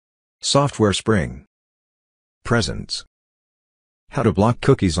Software Spring. Presents. How to block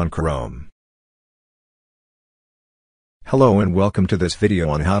cookies on Chrome. Hello and welcome to this video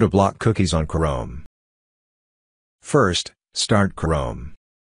on how to block cookies on Chrome. First, start Chrome.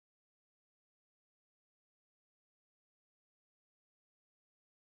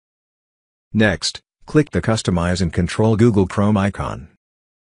 Next, click the Customize and Control Google Chrome icon.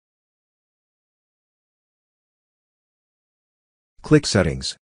 Click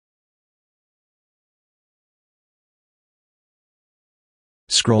Settings.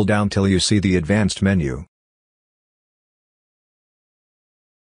 Scroll down till you see the Advanced menu.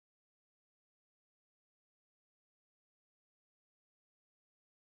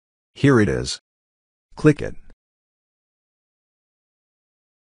 Here it is. Click it.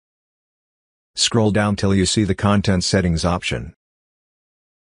 Scroll down till you see the Content Settings option.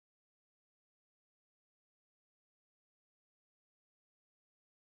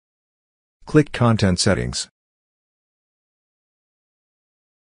 Click Content Settings.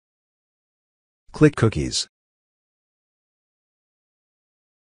 Click Cookies.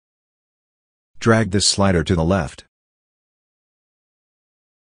 Drag this slider to the left.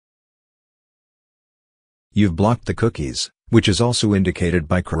 You've blocked the cookies, which is also indicated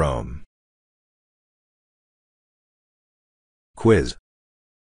by Chrome. Quiz.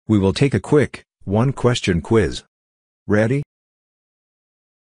 We will take a quick, one-question quiz. Ready?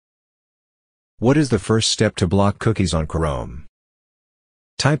 What is the first step to block cookies on Chrome?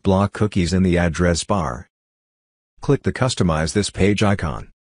 Type block cookies in the address bar. Click the Customize this page icon.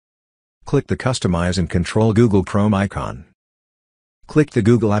 Click the Customize and Control Google Chrome icon. Click the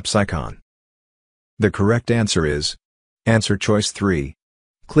Google Apps icon. The correct answer is answer choice 3.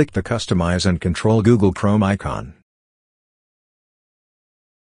 Click the Customize and Control Google Chrome icon.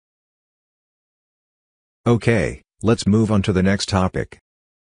 Okay, let's move on to the next topic.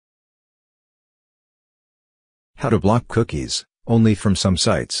 How to block cookies, only from some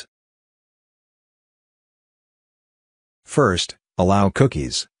sites. First, allow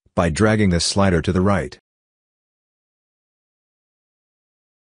cookies, by dragging this slider to the right.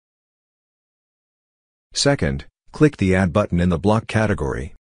 Second, click the Add button in the Block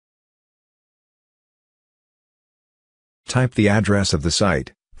category. Type the address of the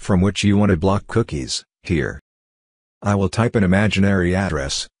site, from which you want to block cookies, here. I will type an imaginary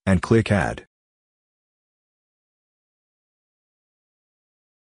address, and click Add.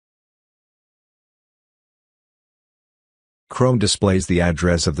 Chrome displays the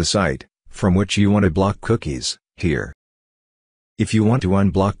address of the site, from which you want to block cookies, here. If you want to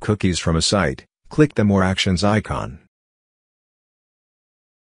unblock cookies from a site, click the More Actions icon.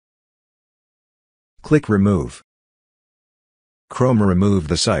 Click Remove. Chrome removed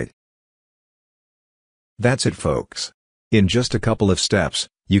the site. That's it, folks. In just a couple of steps,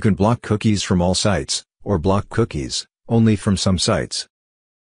 you can block cookies from all sites, or block cookies only from some sites.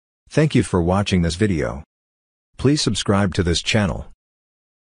 Thank you for watching this video. Please subscribe to this channel.